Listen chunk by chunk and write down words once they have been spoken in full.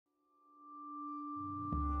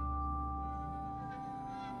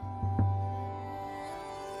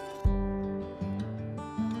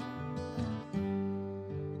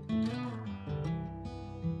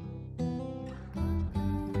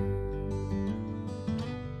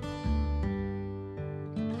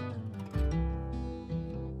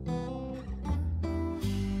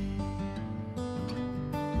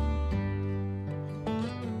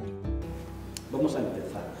Vamos a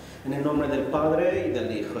empezar. En el nombre del Padre, y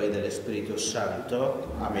del Hijo, y del Espíritu Santo.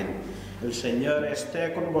 Amén. El Señor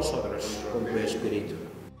esté con vosotros, con tu espíritu.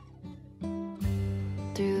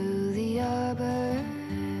 Through the arbor,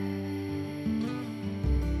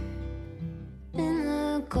 in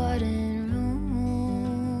the garden room,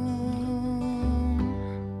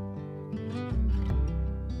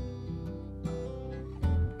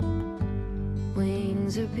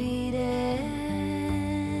 wings are beating,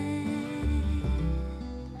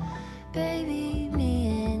 baby,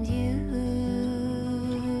 me and you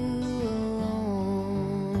alone.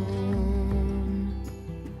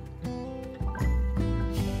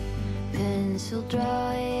 Pencil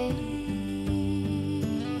drawing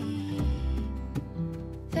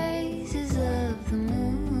phases of the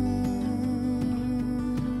moon.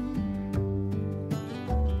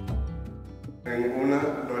 En una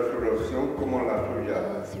resurrección como la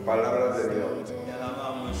suya, palabra de Dios. Te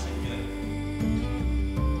alabamos, Señor.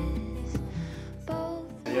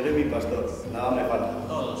 Señor es mi pastor, nada me falta.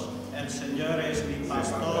 Todos. El Señor es mi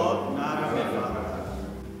pastor, nada me falta.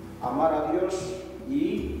 Amar a Dios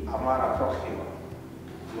y amar al prójimo,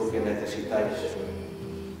 lo que necesitáis.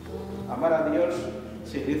 Amar a Dios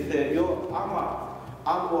se dice, yo amo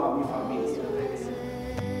a mi familia.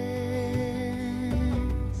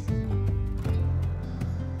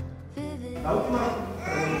 La última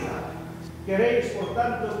pregunta. ¿Queréis, por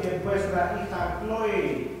tanto, que vuestra hija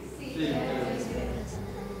Chloe,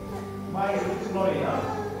 Chloe,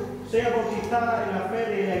 sea bautizada en la fe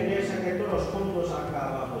de la iglesia que todos juntos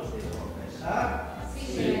acabamos de confesar?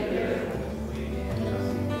 Sí.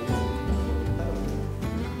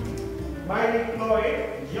 Miley, Chloe,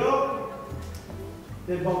 yo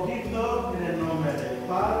te bautizo en el nombre del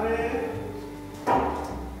Padre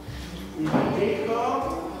y del Hijo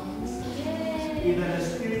y del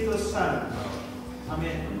Espíritu Santo.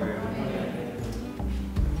 Amén.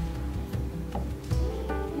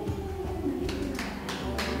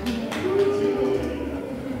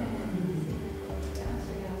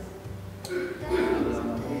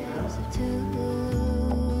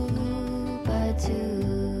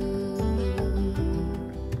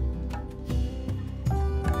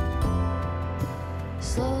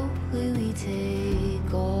 Slowly we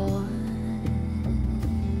take on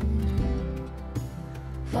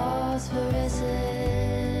phosphorescence,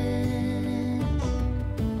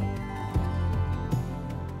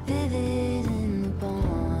 vivid in the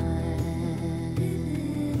bond,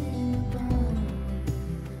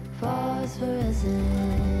 phosphorescence.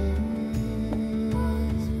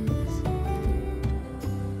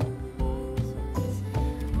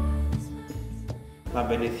 La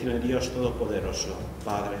bendición de Dios Todopoderoso,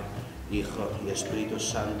 Padre, Hijo y Espíritu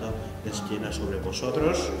Santo, descienda sobre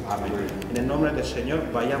vosotros. Amén. En el nombre del Señor,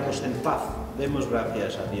 vayamos en paz. Demos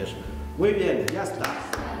gracias a Dios. Muy bien, ya está.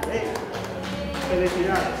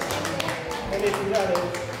 Felicidades. Felicidades.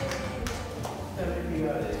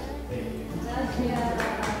 Felicidades.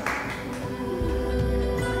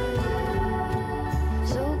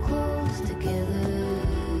 So close together,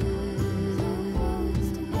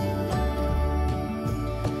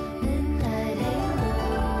 midnight halos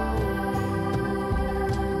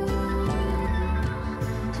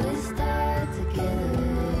twist tied together,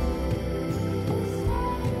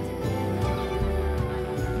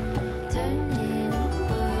 turning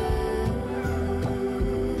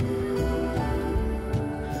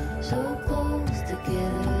so close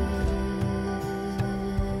together.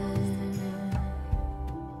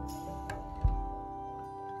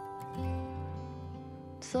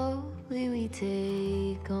 Slowly we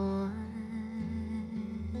take on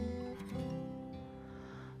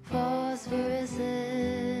phosphorescence,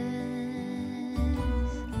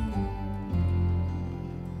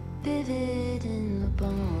 vivid in the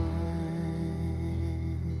bond,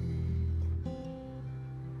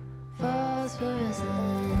 phosphorescence.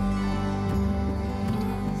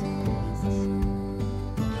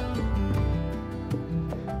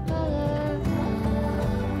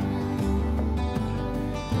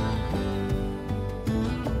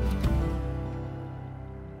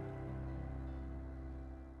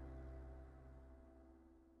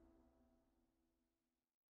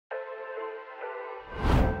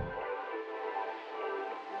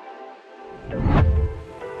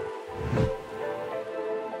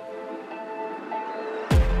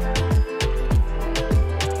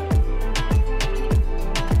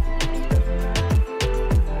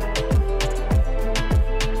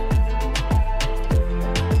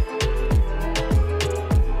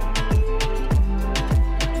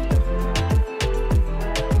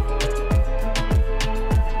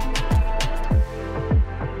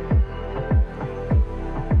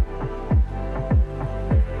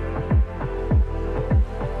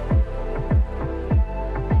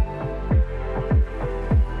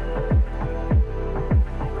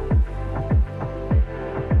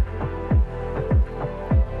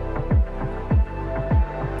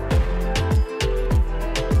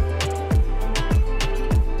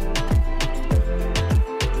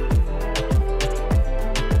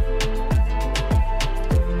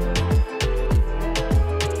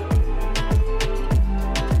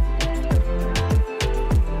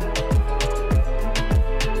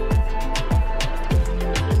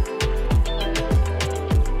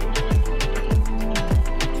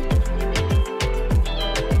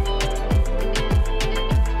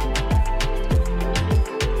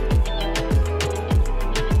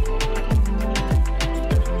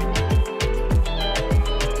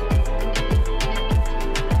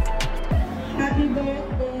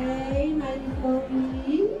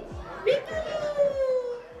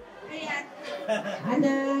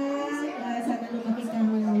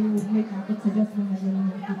 Salamat sa Diyos na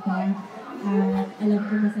nagulungan kita. At alam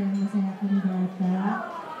ko masaya kami bata.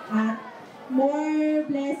 At more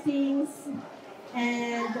blessings.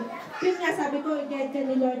 And yun nga, sabi ko, i-guide ka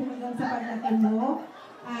ni Lord hanggang sa pagdating mo.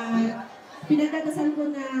 At pinagdadasal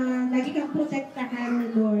ko na lagi kang protektahan ni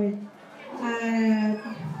Lord. At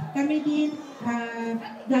kami din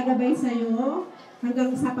gagabay sa'yo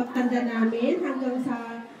hanggang sa pagtanda namin, hanggang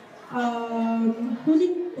sa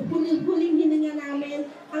huling hininga namin,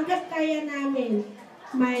 hanggang kaya namin,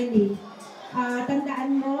 Miley.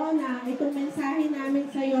 Tandaan mo na itong mensahe namin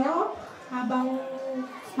sa'yo, habang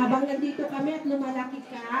nandito kami at lumalaki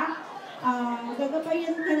ka,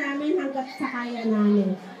 gagabayan ka namin hanggang sa kaya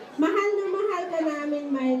namin. Mahal na mahal ka namin,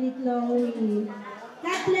 Miley Chloe.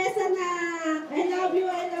 God bless, anak! I love you,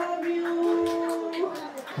 I love you!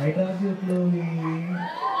 I love you, Chloe.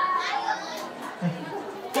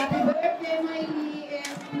 Happy birthday, Miley,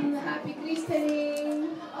 and happy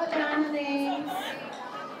Christening. Otra next.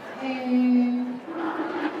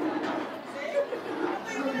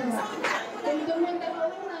 Tentuman daw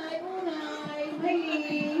unay,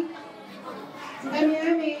 Miley.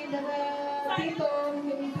 Kami, daga titong,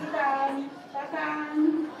 titang,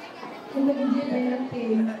 tatang. Kung nag-enjoy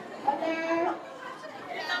natin. Otra.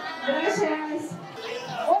 Gracias.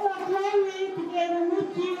 Hola, Chloe, te quiero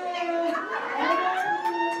mucho.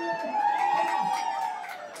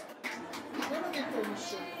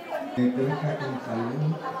 Terima kasih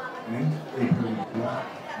selalu ikutlah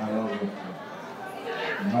kalau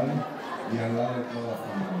malam dialah kalau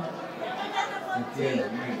kecil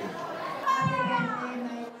ini.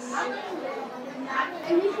 I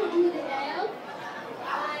wish you the health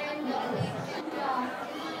and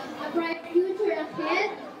a bright future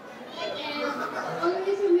ahead. And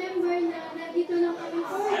always remember na nandito lang kami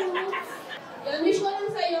for you. Yun, wish ko lang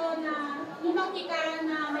sa'yo na lumaki ka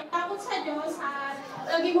na may takot sa Diyos at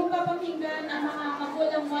lagi mong papakinggan ang mga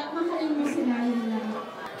magulang mo at mahalin mo sila nila.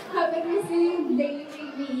 Happy Christening Day,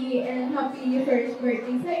 baby, and happy first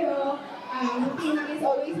birthday sa'yo. Christening is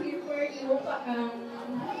always here for you.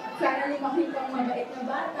 Sana lumaki kang mabait na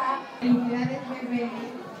bata. Gracias, bebé.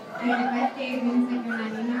 Aparte, minsan ko na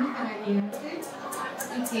naman talaga.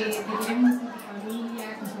 Que te queremos a tu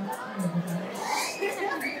familia, a tus amigos.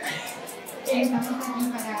 Estamos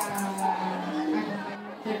aquí para acompañarte.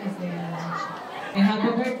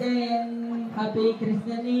 Happy birthday and happy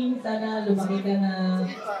Christening. Sana lumaki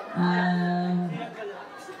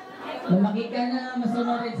ka na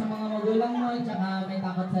masunod rin sa mga magulang mo at saka may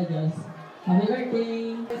takot sa Diyos. Happy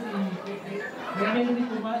birthday!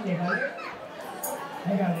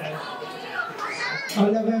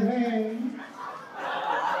 Hola, bebé.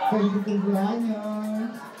 Feliz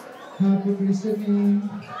cumpleaños. Happy Christening.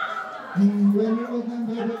 When you're old ng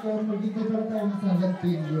bebe ko, magiging para tayo ng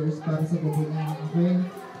 17 years para sa gabunan. Okay?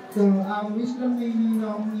 So, wish lang may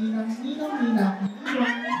ninong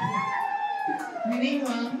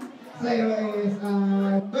sa'yo is,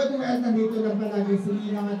 good health, nandito lang palagi si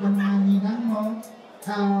ninong at ang mga ninang mo.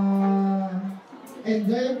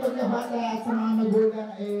 Enjoy yung pagkabata at sa mga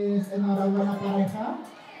magulang is enhorabuena na pareha.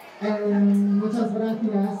 And muchas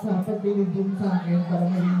gracias sa pagpilig din sa akin para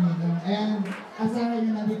maging ninang. And asahan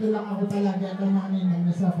nyo, nandito lang ako palagi at ang mga ninang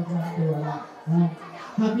na sa pagkakatiwala.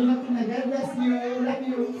 Happy na God bless you. Love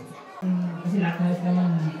you. Kasi lahat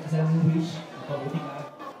naman isang wish, mapabuti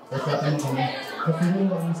ka. Kasi kami. Kasi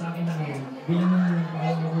siguro ang sa akin na ngayon, bilang mga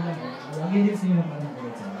magulang, huwag din sa'yo na parang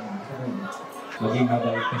kulit sa akin. Maging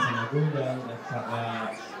mabait ka sa magulang at saka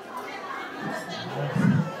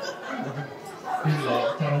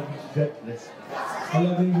God bless.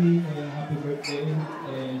 Hello baby, happy birthday.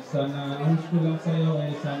 Sana, wish ko lang sa'yo,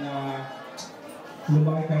 sana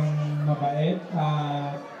lumaki kang mabait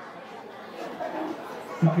at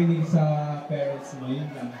makinig sa parents mo, yun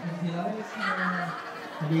lang.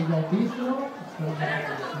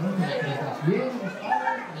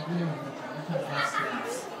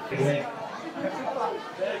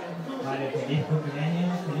 Vale, feliz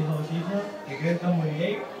cumpleaños, feliz bautizo, que crezcan muy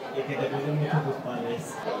bien y que te cuiden mucho tus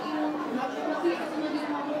padres.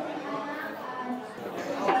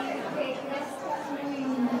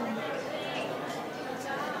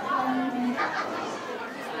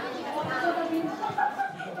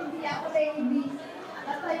 Hindi ako baby.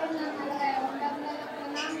 Basta yun lang talaga. Ang lalak na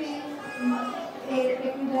namin.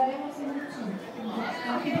 Rekomendari mo si Mucho.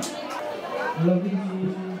 Hello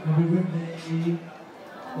baby, happy birthday.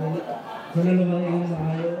 Sana lumaki kang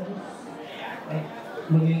maayos. At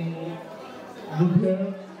maging good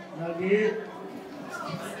health, lagi.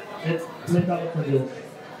 At may takot sa Diyos.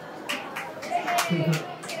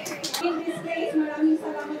 In this place, maraming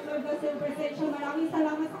salamat Lord God sa presensya. Maraming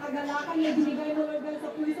salamat sa kagalakan na binigay mo Lord God sa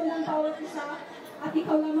puso ng bawat isa siya. At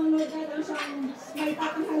ikaw lamang, Lord God, ang siyang may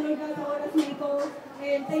tatanghan, Lord God, sa oras na ito.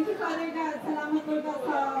 And thank you, Father God. Salamat, Lord God,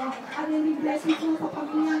 sa unending blessings mo sa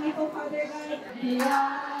pamilyang ito, Father God.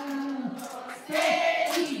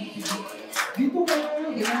 Dito kayo,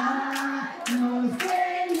 no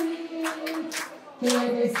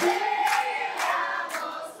steady,